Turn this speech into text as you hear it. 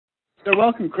So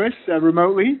welcome, Chris,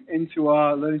 remotely into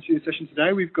our Learning Studio session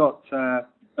today. We've got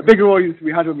a bigger audience than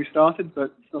we had when we started,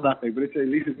 but it's not that big, but at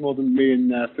least it's more than me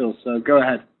and Phil, so go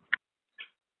ahead.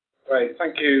 Great,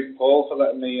 thank you, Paul, for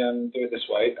letting me do it this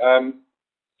way. I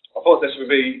thought this would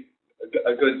be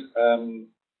a good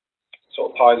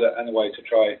sort of pilot anyway to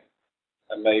try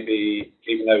and maybe,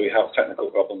 even though we have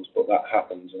technical problems, but that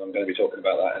happens, and I'm going to be talking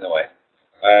about that anyway.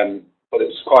 But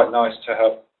it's quite nice to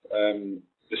have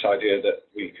this idea that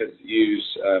we could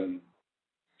use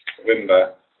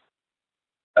Wimba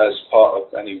as part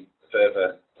of any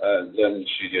further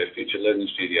future learning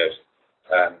studios.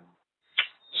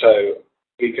 So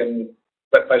we can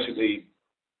basically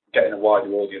get in a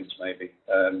wider audience maybe,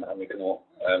 and we can all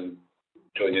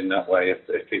join in that way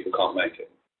if people can't make it.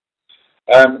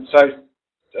 So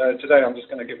today I'm just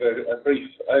going to give a brief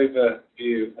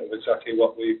overview of exactly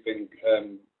what we've been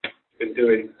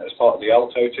doing as part of the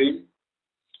ALTO team.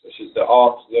 This is the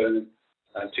art, learning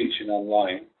and teaching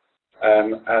online,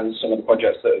 and some of the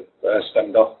projects that have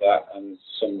stemmed off that, and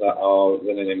some that are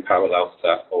running in parallel to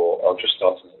that, or are just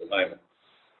starting at the moment.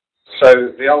 So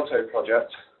the ALTO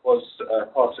project was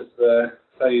part of the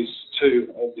phase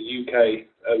 2 of the UK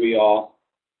OER,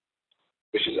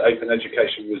 which is Open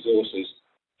Education Resources,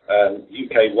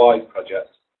 UK-wide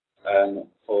project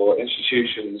for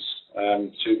institutions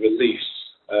to release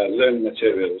learning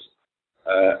materials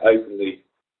openly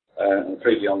and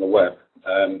freely on the web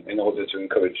in order to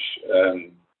encourage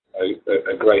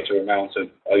a greater amount of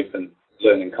open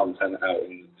learning content out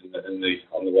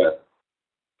on the web.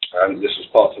 This was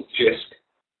part of JISC,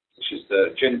 which is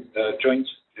the Joint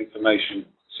Information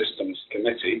Systems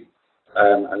Committee,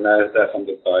 and they're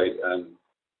funded by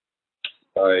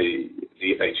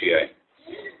the HEA,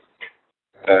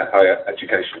 Higher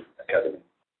Education Academy.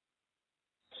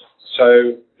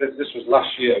 So this was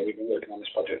last year. We've been working on this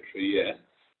project for a year,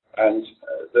 and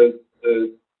the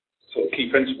sort of key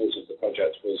principles of the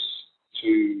project was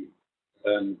to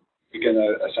begin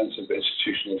a sense of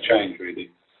institutional change, really,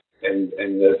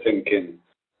 in the thinking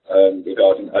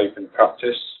regarding open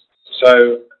practice.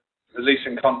 So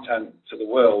releasing content to the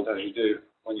world, as you do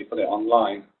when you put it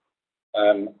online,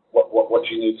 what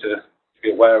do you need to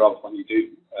be aware of when you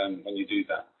do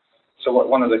that? So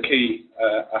one of the key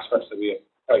aspects that we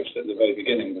approached at the very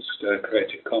beginning was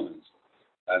Creative Commons,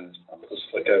 and I'll just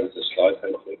flick over the slide.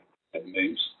 Hopefully it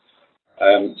moves.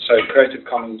 So Creative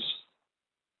Commons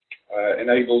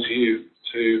enables you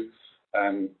to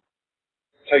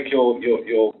take your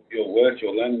work,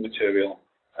 your learning material,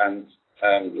 and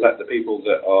let the people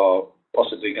that are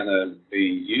possibly going to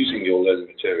be using your learning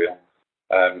material,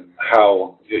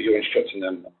 how you're instructing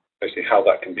them basically how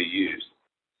that can be used.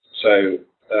 So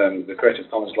the Creative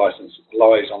Commons license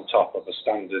lies on top of a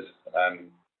standard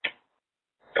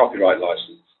copyright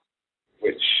license,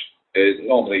 which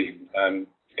normally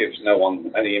gives no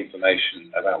one any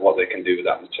information about what they can do with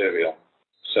that material.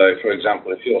 So, for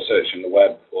example, if you're searching the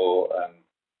web for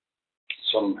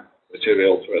some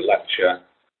material for a lecture,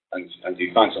 and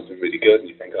you find something really good, and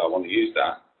you think, "Oh, I want to use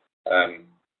that,"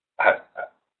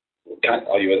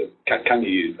 can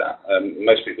you use that?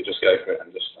 Most people just go for it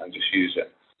and just use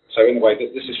it. So, in a way,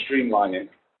 this is streamlining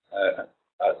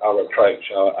our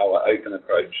approach, our open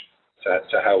approach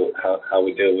to how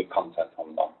we deal with content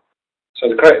online. So,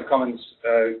 the Creative Commons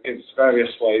gives various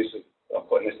ways of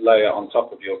putting this layer on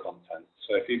top of your content.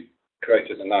 So, if you've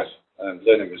created a nice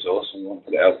learning resource and you want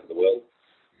to put it out to the world,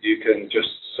 you can just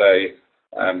say,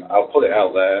 I'll put it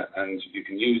out there, and you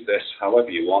can use this however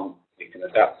you want. You can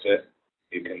adapt it.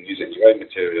 You can use it in your own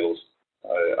materials.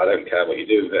 I don't care what you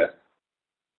do with it.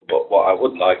 But what I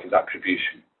would like is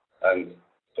attribution. And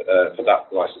for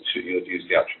that license, you would use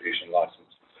the attribution license.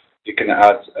 You can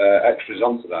add extras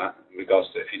onto that in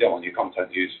regards to, if you don't want your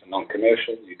content used for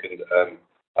non-commercial, you can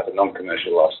add a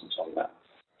non-commercial license on that.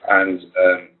 And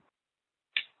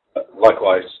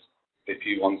likewise, if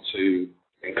you want to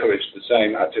encourage the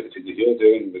same activity that you're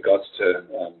doing in regards to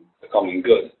the common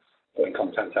good, putting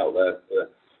content out there for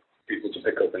people to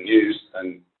pick up and use,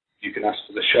 and you can ask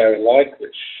for the share alike,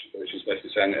 which is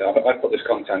basically saying, I put this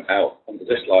content out under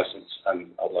this license,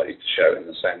 and I'd like you to share it in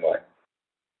the same way.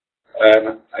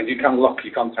 And you can lock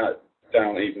your content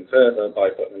down even further by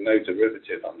putting a no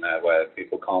derivative on there, where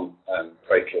people can't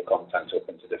break your content up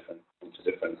into different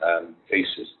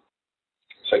pieces.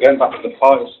 So going back to the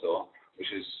file store,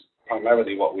 which is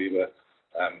primarily what we were,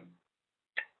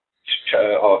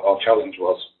 our challenge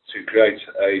was to create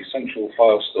a central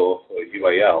file store for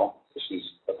UAL. This is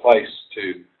a place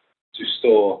to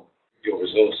store your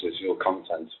resources, your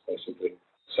content, basically.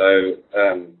 So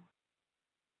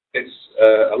it's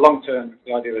a long-term.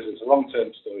 The idea is it's a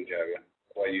long-term storage area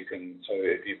where you can. So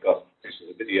if you've got pieces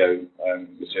of video video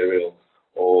material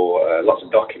or lots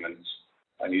of documents,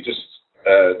 and you just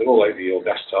they're all over your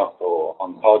desktop or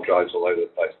on hard drives all over the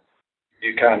place.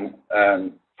 You can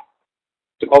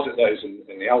deposit those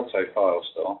in the ALTO file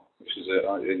store, which is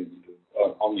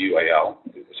on UAL.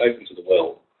 It's open to the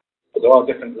world, but there are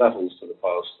different levels to the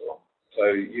file store. So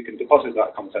you can deposit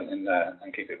that content in there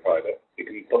and keep it private. You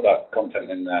can put that content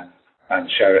in there and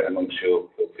share it amongst your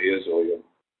peers or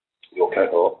your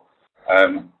cohort,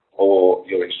 or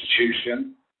your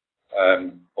institution,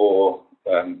 or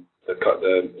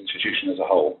the institution as a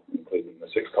whole, including the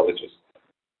 6 colleges.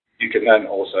 You can then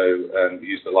also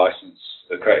use the license,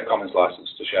 the Creative Commons license,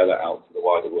 to share that out to the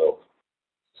wider world.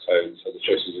 So the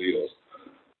choices are yours.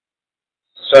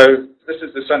 So this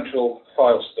is the central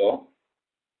file store.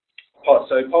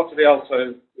 Part of the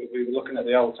ALTO, we were looking at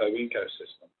the ALTO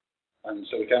ecosystem, and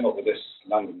so we came up with this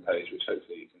landing page, which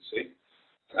hopefully you can see.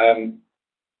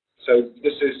 So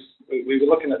this is, we were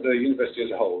looking at the university as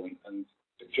a whole, and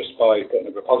just by putting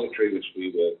a repository, which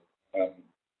we were,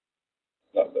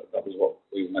 that was what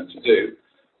we were meant to do.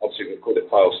 Obviously, we called it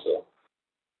file store,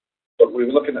 but we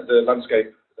were looking at the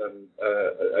landscape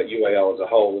at UAL as a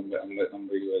whole, and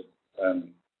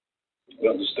we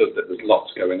understood that there's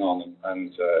lots going on,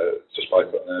 and just by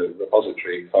putting a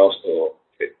repository file store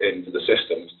into the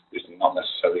systems is not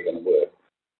necessarily going to work.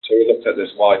 So we looked at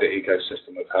this wider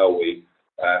ecosystem of how we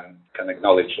can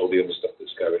acknowledge all the other stuff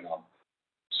that's going on.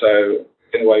 So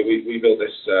in a way, we built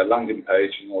this landing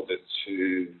page in order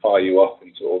to fire you off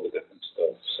into all the different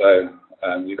stuff. So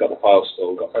you've got the file store,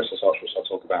 we've got process.arts, which I'll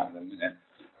talk about in a minute,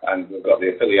 and we've got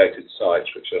the affiliated sites,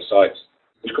 which are sites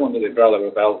which come under the umbrella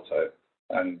of ALTO.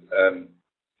 And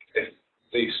if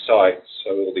these sites,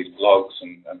 so all these blogs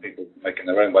and people making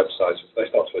their own websites, if they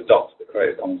start to adopt the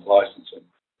Creative Commons licensing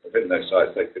within those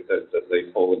sites,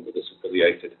 they fall into this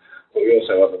affiliated. But we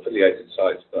also have affiliated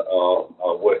sites that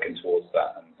are working towards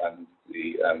that, and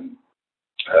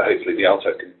hopefully the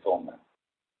ALTO can inform that.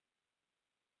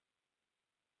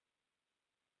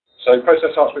 So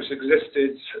process.arts, which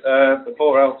existed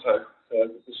before ALTO,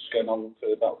 this is going on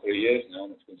for about 3 years now,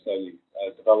 and it's been slowly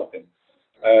developing.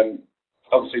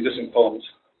 Obviously, this informs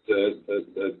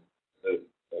the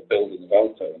building of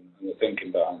ALTO and the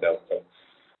thinking behind ALTO.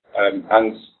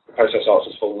 And the process.arts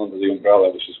has fallen under the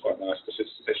umbrella, which is quite nice, because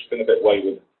it's been a bit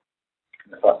wayward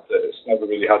in the fact that it's never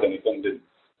really had any funding,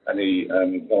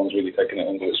 no one's really taken it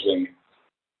under its wing.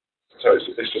 So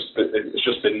it's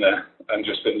just been there and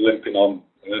just been limping on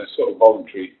in a sort of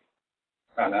voluntary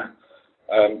manner,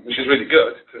 which is really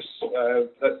good, because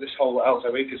this whole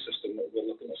ALTO ecosystem, we're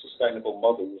looking at sustainable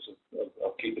models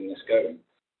of keeping this going.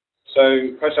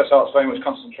 So process.arts very much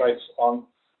concentrates on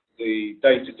the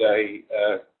day-to-day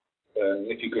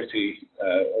nitty-gritty,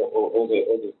 all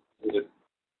the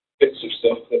bits of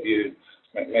stuff that you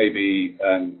maybe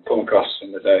come across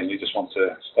in the day, and you just want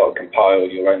to start to compile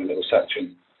your own little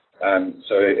section.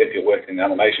 So if you're working in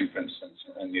animation, for instance,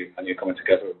 and you're coming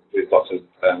together with lots of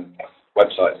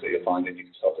websites that you're finding, you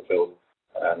can start to build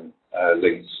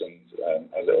links and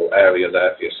a little area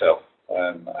there for yourself.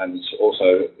 And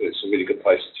also, it's a really good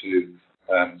place to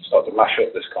start to mash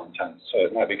up this content. So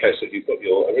it might be a case that you put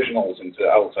your originals into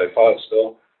ALTO file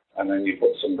store, and then you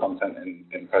put some content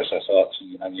in process.arts,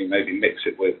 and you maybe mix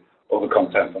it with other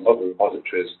content from other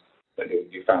repositories that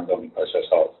you found on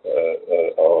process.arts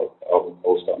are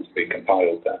all starting to be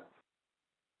compiled there.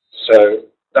 So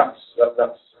that's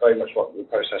very much what the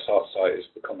process.arts site is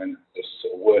becoming, this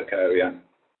sort of work area,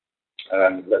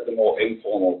 and the more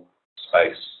informal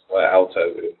space, where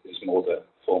ALTO is more the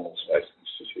formal space,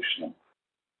 institutional.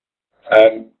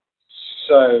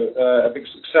 So a big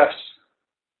success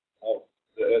of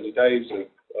the early days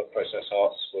of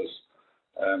process.arts was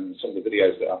some of the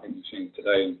videos that I think you've seen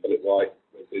today in Philip White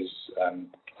with his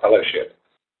fellowship.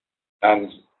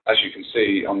 And as you can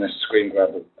see on this screen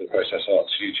grab of the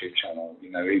process.arts YouTube channel,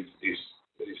 you know,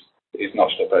 he's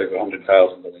notched up over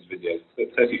 100,000 on his videos,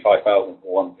 35,000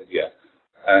 for one video.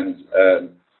 And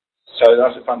so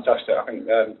that's a fantastic, I think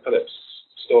Philip's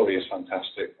story is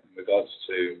fantastic in regards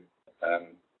to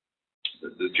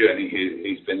the journey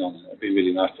he's been on. It'd be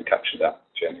really nice to capture that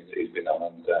journey that he's been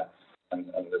on, and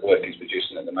the work he's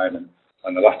producing at the moment.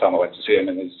 And the last time I went to see him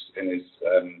in his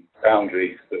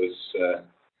foundry, there was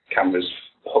cameras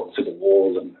hooked to the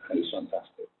wall, and it was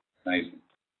fantastic, amazing.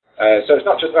 So it's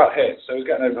not just about hits. So he's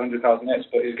getting over 100,000 hits,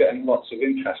 but he's getting lots of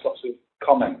interest, lots of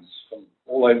comments from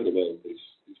all over the world. These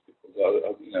people,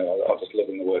 are just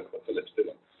loving the work that Philip's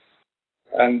doing,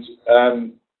 and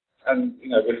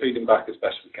we're feeding back as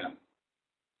best we can.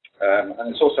 And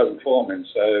it's also informing.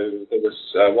 So there was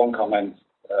one comment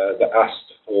that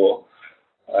asked for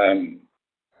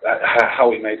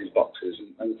how he made his boxes,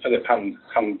 and Philip hand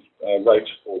wrote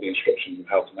all the instructions of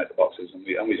how to make the boxes, and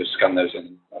we just scanned those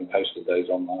in and posted those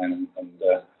online, and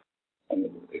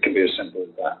it can be as simple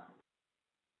as that.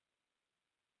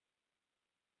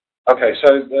 Okay, so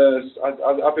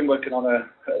I've been working on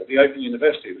the Open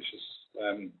University, which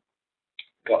has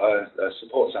got a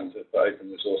support centre for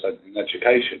open resource in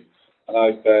education, and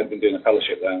I've been doing a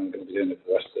fellowship there, and I'm going to be doing it for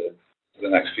the rest of the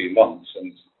next few months,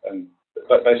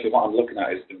 but basically what I'm looking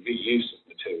at is the reuse of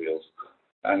materials,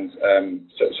 and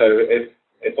so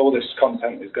if all this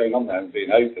content is going on there and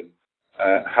being open,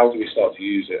 how do we start to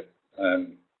use it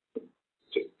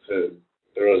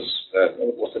for us?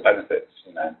 What's the benefits?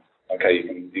 Okay, you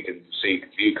can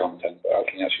view content, but how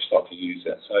can you actually start to use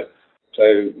it?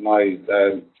 So my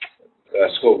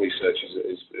school research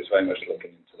is very much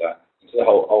looking into that, into the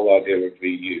whole idea of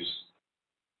reuse.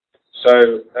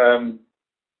 So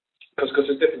because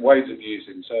there's different ways of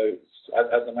using. So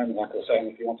at the moment, like I was saying,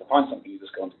 if you want to find something, you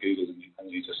just go onto Google and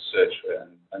you just search for it,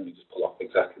 and you just pull off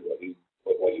exactly what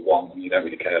you want, and you don't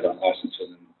really care about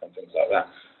licensing and things like that.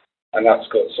 And that's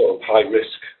got sort of high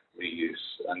risk reuse,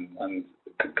 and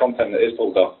content that is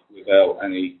pulled off without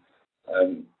any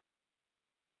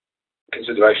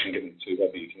consideration given to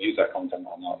whether you can use that content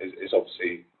or not is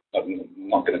obviously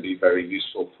not going to be very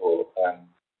useful for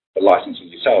licensing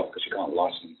yourself, because you can't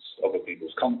license other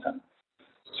people's content.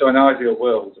 So in an ideal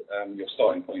world, your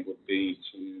starting point would be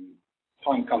to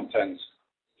find content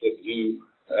that you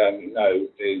know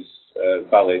is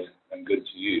valid and good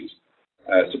to use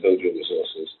to build your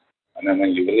resources. And then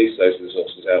when you release those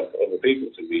resources out for other people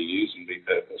to reuse and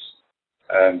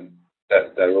repurpose,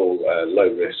 they're all low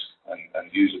risk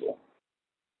and usable,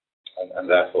 and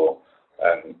therefore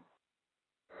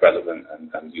relevant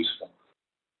and useful.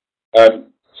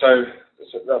 So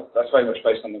that's very much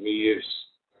based on the reuse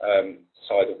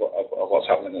side of what's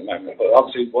happening at the moment. But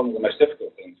obviously, one of the most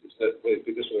difficult things is that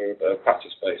because we're a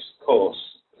practice-based course,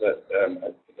 that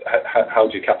how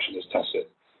do you capture this tacit?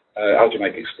 How do you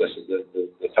make explicit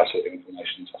the tacit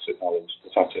information, tacit knowledge,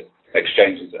 the tacit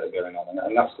exchanges that are going on?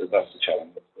 And that's the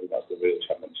challenge. That's the real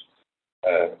challenge.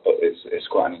 But it's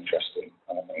quite an interesting,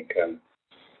 and I think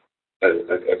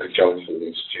a good challenge for the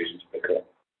institution to pick up.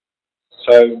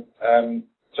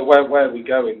 So where are we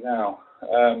going now?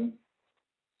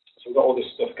 So we've got all this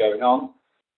stuff going on.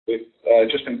 We've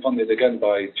just been funded again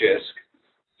by JISC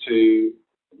to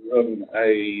run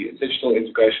a digital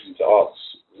integration into arts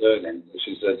learning, which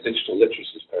is a digital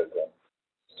literacies program.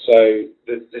 So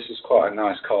this is quite a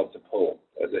nice card to pull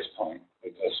at this point,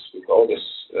 because we've got all this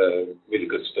really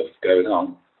good stuff going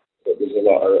on, but there's a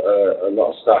lot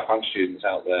of staff and students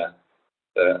out there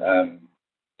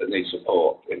that need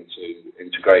support into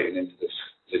integrating into this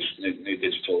new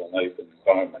digital and open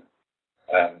environment.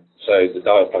 So the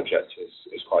DIAL project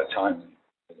is quite timely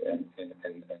in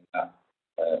that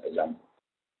example.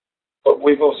 But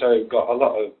we've also got a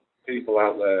lot of people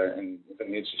out there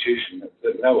within the institution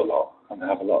that know a lot and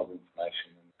have a lot of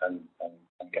information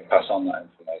and can pass on that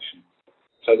information.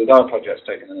 So the DIAL project's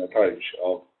taken an approach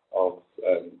of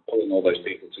pulling all those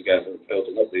people together and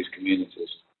building up these communities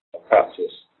of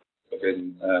practice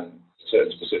within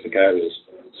certain specific areas.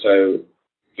 So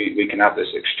we can have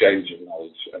this exchange of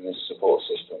knowledge and this support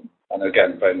system, and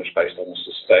again, very much based on a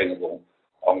sustainable,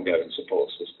 ongoing support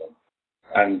system.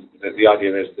 And the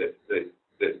idea is that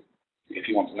if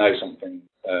you want to know something,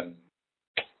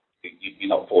 you're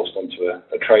not forced onto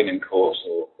a training course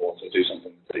or to do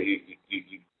something.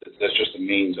 There's just a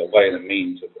means, a way and a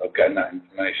means of getting that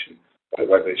information,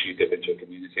 whether it's you dip into a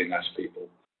community and ask people,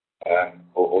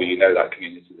 or you know that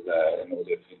community there, in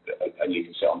order and you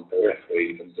can sit on the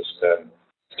periphery and just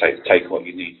take what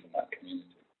you need from that community.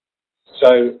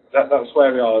 So that's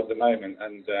where we are at the moment,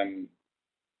 and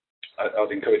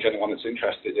I'd encourage anyone that's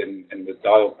interested in the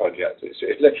DIAL project.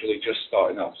 It's literally just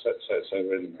starting off, so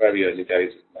we're in very early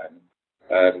days at the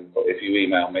moment. But if you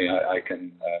email me, I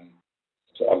can.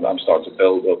 So I'm starting to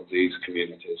build up these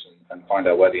communities and find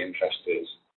out where the interest is,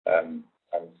 and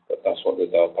that's what the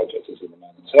DIAL project is at the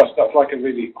moment. So that's like a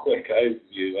really quick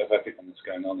overview of everything that's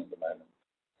going on at the moment.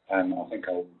 And I think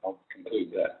I'll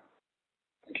conclude there.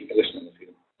 Thank you for listening.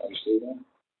 Are you still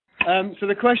there? So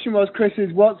the question was, Chris,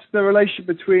 is what's the relationship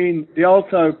between the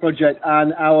ALTO project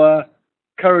and our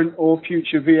current or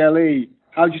future VLE?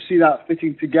 How do you see that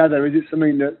fitting together? Is it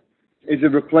something that is a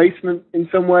replacement in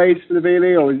some ways for the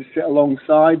VLE, or does it sit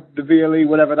alongside the VLE,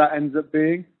 whatever that ends up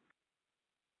being?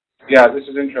 Yeah, this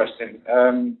is interesting,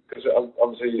 because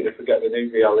obviously if we get the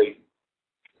new VLE,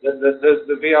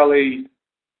 the VLE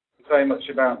is very much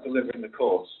about delivering the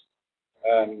course.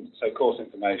 So course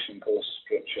information, course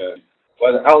structure,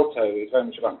 where the ALTO is very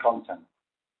much about content.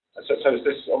 So it's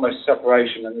this almost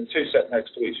separation, and the two sit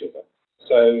next to each other.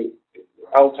 So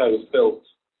Alto is built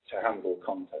to handle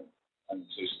content and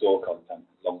to store content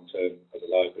long term as a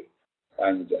library.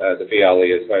 And the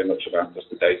VLE is very much about just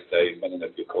the day-to-day running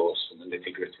of your course and the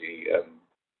nitty-gritty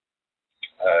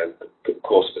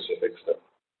course-specific stuff.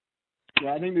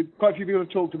 Yeah, I think that quite a few people have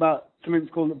talked about something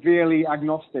that's called VLE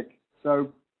agnostic.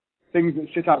 So things that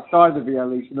sit outside the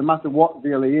VLE, so no matter what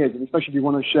VLE is, and especially if you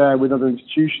want to share with other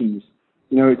institutions,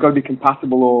 you know, it's got to be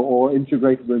compatible or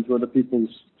integratable into other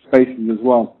people's spaces as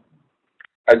well.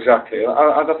 Exactly,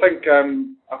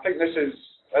 and I think this is.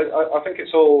 I think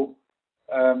it's all.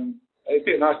 It'd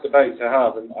be a nice debate to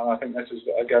have, and I think this is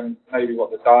again maybe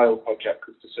what the DIAL project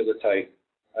could facilitate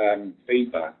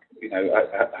feedback. You know,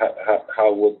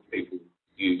 how would people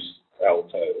use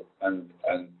Alto and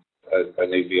a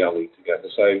new VLE together?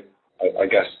 So I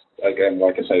guess again,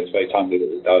 like I say, it's very timely that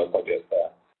the DIAL project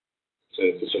there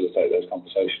to facilitate those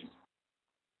conversations.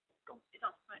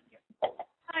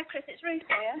 Hi Chris, it's Ruth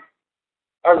here.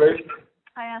 Hi Ruth.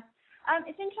 Hiya.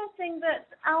 It's interesting that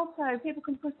Alto, people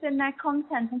can put in their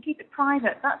content and keep it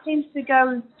private. That seems to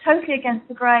go totally against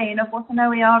the grain of what an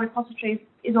OER repository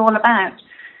is all about.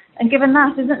 And given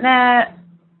that, isn't there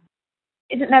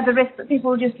the risk that people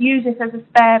will just use it as a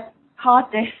spare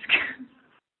hard disk?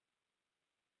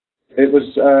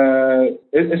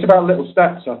 It's about little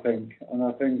steps, I think, and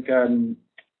I think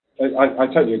I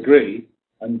totally agree,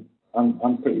 and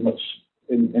I'm pretty much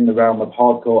in the realm of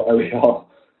hardcore OER,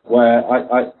 where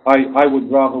I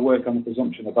would rather work on the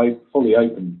presumption of fully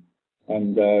open,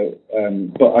 and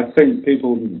but I think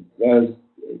people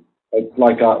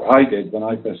like I did when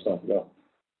I first started off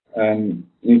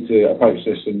need to approach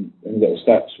this in little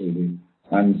steps really,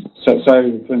 and so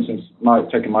for instance,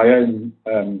 taking my own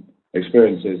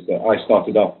experiences, that I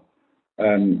started off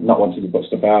not wanting to put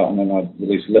stuff out, and then I'd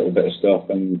release a little bit of stuff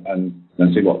and then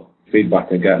see what feedback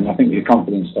I get, and I think your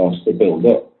confidence starts to build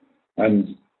up.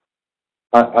 And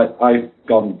I've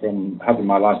gone from having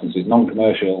my licenses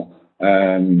non-commercial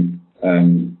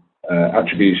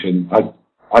attribution. I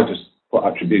just put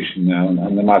attribution now,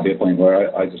 and there might be a point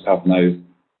where I just have no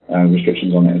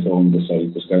restrictions on it at all, and just say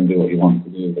just go and do what you want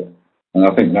to do with it. And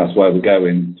I think that's where we're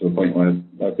going, to a point where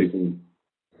people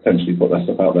potentially put their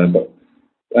stuff out there. But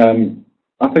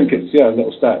I think it's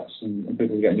little steps, and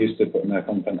people are getting used to putting their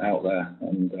content out there,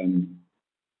 and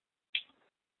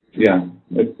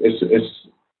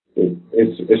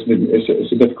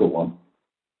it's a difficult one.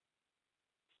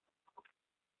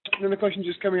 Another question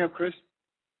just coming up, Chris.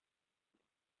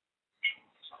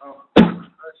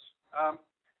 How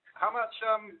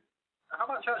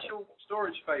much actual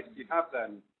storage space do you have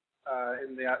then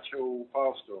in the actual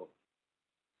file store?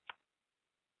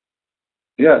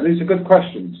 Yeah, these are good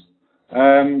questions.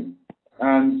 And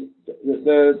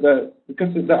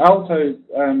because the Alto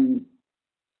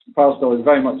file store is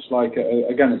very much like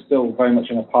again, it's still very much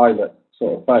in a pilot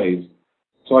sort of phase.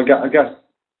 So I guess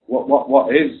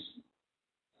what is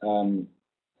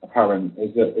apparent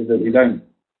is that we don't.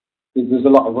 There's a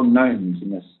lot of unknowns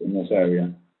in this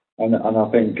area, and I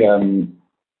think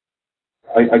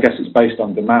I guess it's based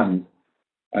on demand,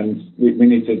 and we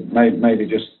need to maybe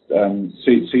just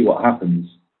see what happens.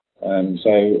 So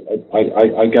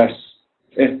I guess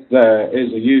if there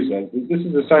is a user, this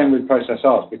is the same with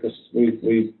process.arts, because we've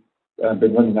been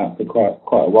running that for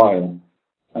quite a while,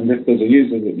 and if there's a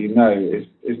user that you know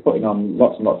is putting on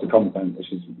lots and lots of content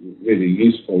which is really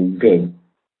useful and good,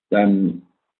 then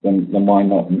why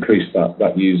not increase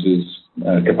that user's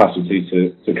capacity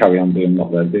to carry on doing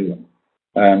what they're doing?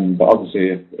 But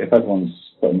obviously, if everyone's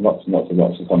putting lots and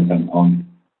lots of content on,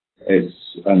 it's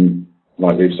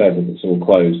like we've said, if it's all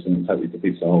closed, then it totally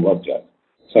defeats the whole object.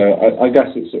 So I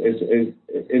guess it's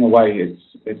in a way it's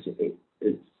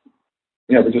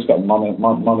we've just got to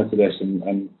monitor this,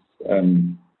 and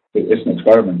it's an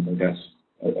experiment, I guess,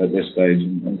 at this stage,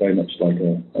 and very much like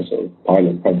a sort of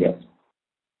pilot project.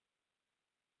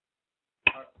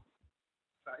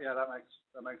 Yeah, that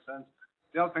makes sense.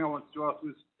 The other thing I wanted to ask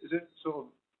was, is it sort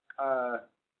of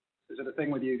is it a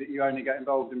thing with you that you only get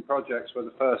involved in projects where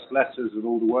the first letters of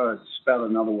all the words spell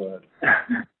another word?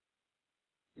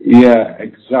 Yeah,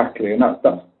 exactly, and that's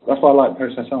why I like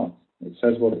process.arts. It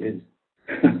says what it is.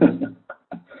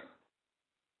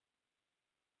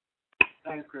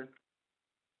 Thanks, Chris.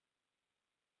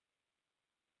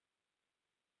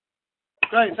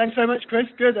 Great, thanks very much, Chris.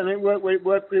 Good. I mean, it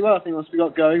worked pretty well. I think once we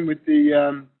got going with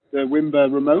the Wimba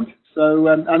remote. So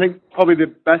I think probably the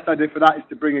best idea for that is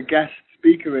to bring a guest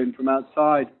speaker in from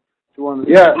outside to one of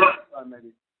the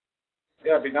maybe.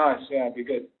 Yeah, it'd be nice. Yeah, it'd be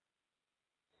good.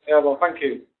 Yeah, well, thank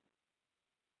you.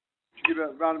 Should we give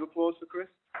a round of applause for Chris?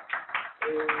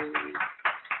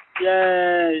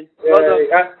 Yay! Yeah, Well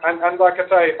done. and like I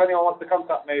say, if anyone wants to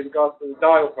contact me in regards to the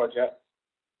DIAL project,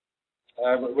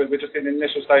 we're just in the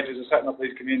initial stages of setting up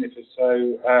these communities,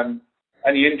 so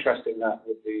any interest in that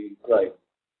would be great.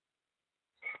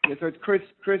 Yeah, so it's Chris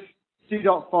C.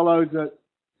 Follows at,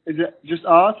 is it just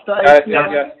art?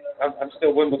 Yeah, I'm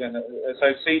still Wimbledon. So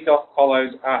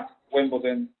c.follows at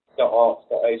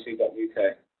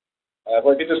wimbledon.arts.ac.uk. But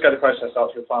if you just go to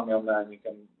process.arts, you'll find me on there, and you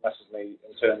can message me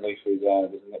internally through there.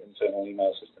 There's an internal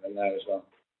email system in there as well.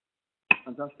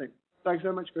 Fantastic. Thanks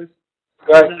so much, Chris.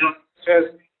 Great.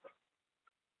 Cheers.